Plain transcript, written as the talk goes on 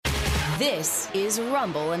This is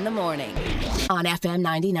Rumble in the Morning on FM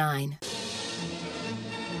 99.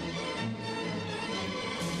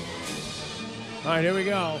 All right, here we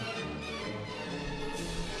go.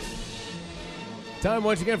 Time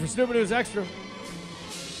once again for Stupid News Extra.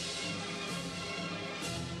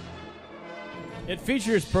 It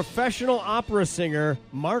features professional opera singer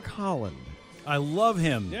Mark Holland. I love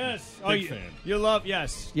him. Yes. Big fan. You love,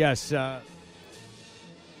 yes.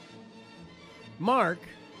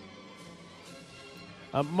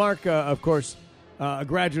 Mark, of course, a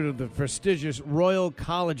graduate of the prestigious Royal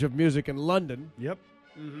College of Music in London. Yep.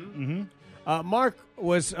 Mark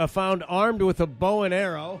was found armed with a bow and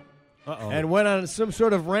arrow and went on some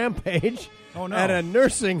sort of rampage at a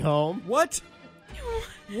nursing home. What?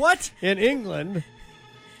 What? In England.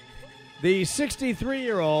 The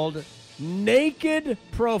 63-year-old naked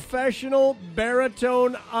professional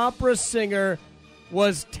baritone opera singer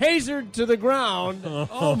was tasered to the ground,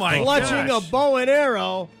 Oh, my clutching gosh. a bow and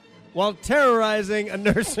arrow while terrorizing a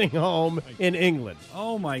nursing home in England.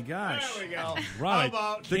 Oh, my gosh. There we go. Right. How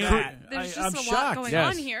about The that? There's I'm just a shocked. lot going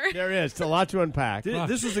Yes, on here. there is. It's a lot to unpack.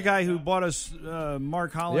 This is the guy who bought us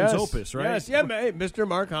Mark Holland's Opus, right? Yes, yeah, Mr.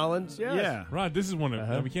 Mark Holland's. Yes. Yeah. Rod, this is one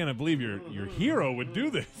of we can't believe your hero would do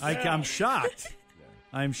this. I'm shocked.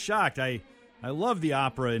 I'm shocked. I love the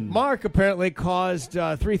opera. And Mark apparently caused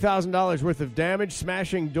 $3,000 worth of damage,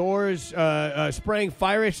 smashing doors, spraying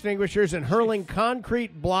fire extinguishers, and hurling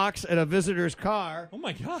concrete blocks at a visitor's car. Oh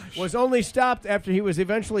my gosh. Was only stopped after he was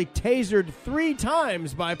eventually tasered 3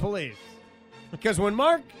 times by police. Because when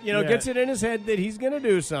Mark, gets it in his head that he's going to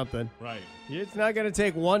do something, Right. it's not going to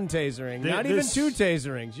take 1 tasering, not even this- 2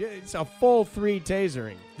 taserings. It's a full 3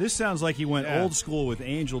 tasering. this sounds like he went Yeah. old school with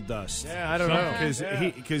angel dust. Yeah, I don't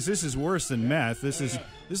know. Because this is worse than meth. This is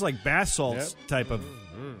like bath salts type of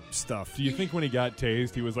stuff. Do you think when he got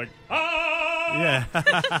tased, he was like, ah! Yeah.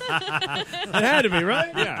 It had to be, right?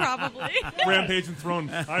 Yeah. Probably. Rampage and thrown.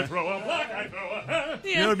 I throw a black, I throw a.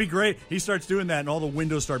 You know, it'd be great. He starts doing that, and all the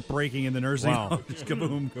windows start breaking in the nursing Wow. home. Just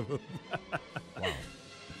kaboom, kaboom.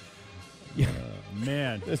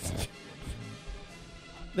 Man.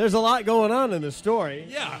 There's a lot going on in the story.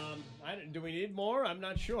 Yeah. Do we need more? I'm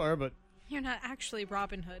not sure, but... You're not actually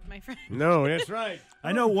Robin Hood, my friend. No, that's right.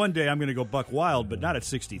 I know one day I'm going to go buck wild, but not at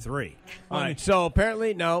 63. All right, so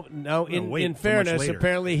apparently, no. wait In till much fairness, later.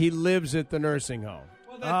 apparently he lives at the nursing home.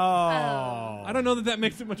 Oh. I don't know that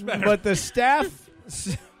makes it much better. But the staff,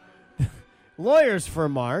 lawyers for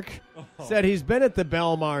Mark, said he's been at the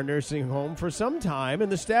Belmar nursing home for some time,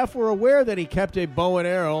 and the staff were aware that he kept a bow and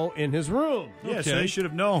arrow in his room. Yeah, so Okay. they should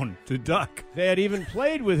have known to duck. They had even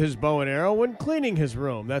played with his bow and arrow when cleaning his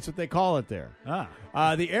room. That's what they call it there.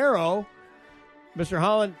 The arrow, Mr.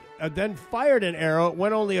 Holland then fired an arrow. It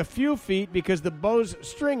went only a few feet because the bow's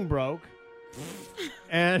string broke.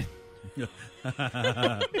 And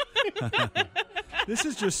This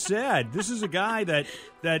is just sad. This is a guy that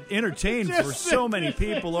entertained for so many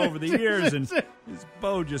people over the years, and his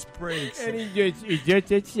bow just breaks. he's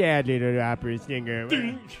just a sad little opera singer.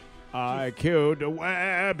 I killed a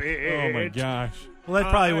rabbit. oh my gosh. Well,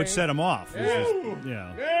 that probably would set him off.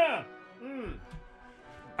 Yeah.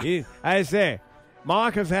 I say,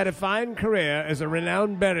 Mark has had a fine career as a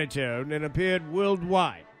renowned baritone and appeared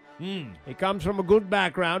worldwide. He comes from a good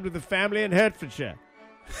background with a family in Hertfordshire.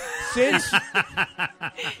 Since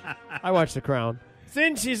I watched The Crown.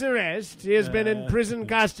 Since his arrest, he has been in prison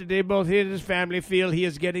custody. Both he and his family feel he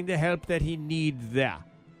is getting the help that he needs there.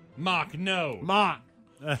 Mock, no. Mark.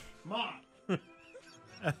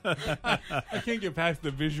 I can't get past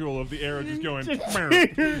the visual of the arrow just going. He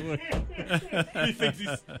thinks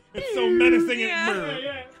it's so menacing.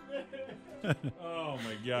 Oh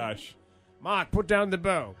my gosh. Mark, put down the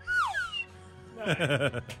bow.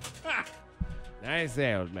 Nice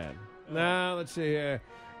there, old man. Now, let's see here.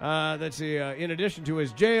 In addition to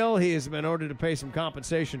his jail, he has been ordered to pay some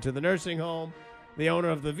compensation to the nursing home, the owner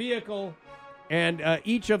of the vehicle, and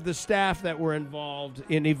each of the staff that were involved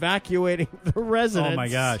in evacuating the residents. Oh, my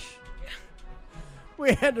gosh.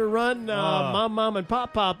 We had to run Mom, and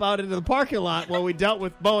Pop out into the parking lot while we dealt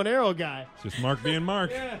with bow and arrow guy. It's just Mark being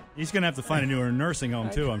Mark. He's going to have to find a newer nursing home,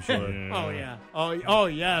 too, I'm sure. Oh, yeah. Oh,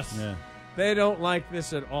 yes. Yeah. They don't like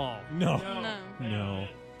this at all. No. No.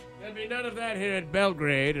 There'd be none of that here at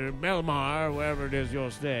Belgrade or Belmar or wherever it is you're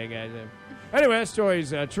staying at. Anyway, that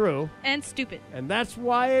story's true, And stupid. and that's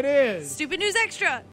why it is. Stupid News Extra.